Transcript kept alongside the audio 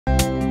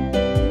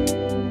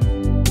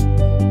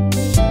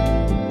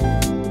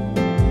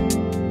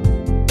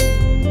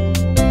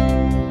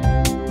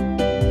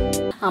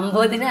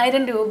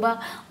50,000 രൂപ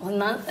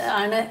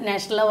ആണ്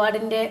നാഷണൽ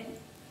അവാർഡിൻ്റെ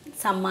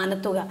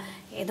സമ്മാനത്തുക.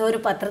 ഏതോ ഒരു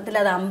പത്രത്തിൽ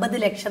അത് 50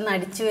 ലക്ഷം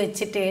അടിച്ചു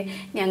വെച്ചിട്ട്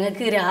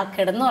ഞങ്ങൾക്ക്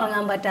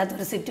കിടന്നുറങ്ങാൻ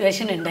പറ്റാത്തൊരു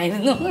സിറ്റുവേഷൻ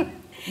ഉണ്ടായിരുന്നു.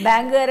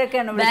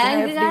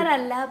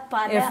 ബാങ്കുകാരല്ല,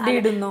 പല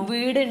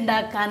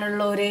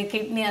വീടുണ്ടാക്കാനുള്ള ഒരു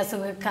കിഡ്നി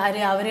അസുഖക്കാർ,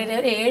 അവർ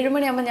 7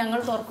 മണിയാകുമ്പോൾ ഞങ്ങൾ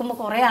തുറക്കുമ്പോൾ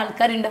കുറേ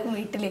ആൾക്കാരുണ്ടാകും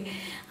വീട്ടിൽ.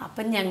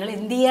 അപ്പം ഞങ്ങൾ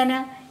എന്ത് ചെയ്യാനാ?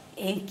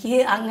 എനിക്ക്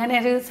അങ്ങനെ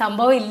ഒരു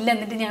സംഭവം ഇല്ല.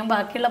 എന്നിട്ട് ഞാൻ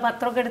ബാക്കിയുള്ള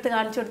പത്രമൊക്കെ എടുത്ത്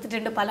കാണിച്ചു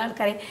കൊടുത്തിട്ടുണ്ട് പല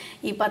ആൾക്കാരെ.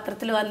 ഈ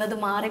പത്രത്തിൽ വന്നത്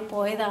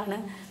മാറിപ്പോയതാണ്,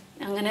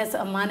 അങ്ങനെ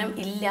സമ്മാനം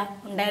ഇല്ല,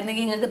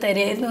 ഉണ്ടായിരുന്നെങ്കിൽ നിങ്ങൾക്ക്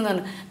തരുമായിരുന്നു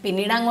എന്നാണ്.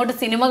 പിന്നീട് അങ്ങോട്ട്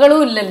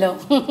സിനിമകളും ഇല്ലല്ലോ.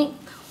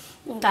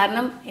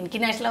 കാരണം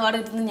എനിക്ക് നാഷണൽ അവാർഡ്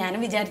കിട്ടുന്നത്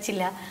ഞാനും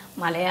വിചാരിച്ചില്ല.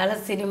 മലയാള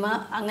സിനിമ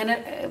അങ്ങനെ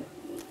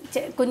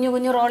കുഞ്ഞു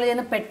കുഞ്ഞു റോൾ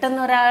ചെയ്യുന്ന പെട്ടെന്ന്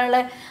ഒരാളെ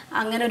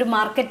അങ്ങനെ ഒരു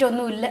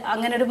മാർക്കറ്റൊന്നും ഇല്ല.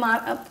 അങ്ങനെ ഒരു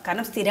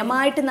കാരണം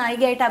സ്ഥിരമായിട്ട്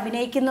നായികയായിട്ട്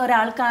അഭിനയിക്കുന്ന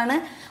ഒരാൾക്കാണ്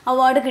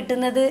അവാർഡ്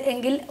കിട്ടുന്നത്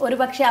എങ്കിൽ ഒരു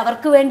പക്ഷേ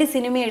അവർക്ക് വേണ്ടി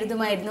സിനിമ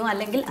എഴുതുമായിരുന്നു,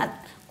 അല്ലെങ്കിൽ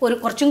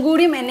കുറച്ചും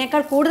കൂടിയും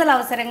എന്നേക്കാൾ കൂടുതൽ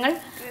അവസരങ്ങൾ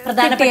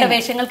പ്രധാനപ്പെട്ട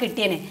വേഷങ്ങൾ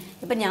കിട്ടിയേനെ.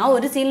 ഇപ്പം ഞാൻ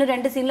ഒരു സീനിലും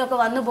 2 സീനിലും ഒക്കെ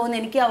വന്നു പോകുന്നു.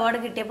 എനിക്ക് അവാർഡ്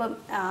കിട്ടിയപ്പം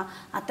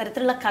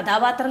അത്തരത്തിലുള്ള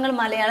കഥാപാത്രങ്ങൾ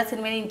മലയാള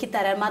സിനിമയിൽ എനിക്ക്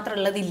തരാൻ മാത്രം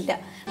ഉള്ളതില്ല.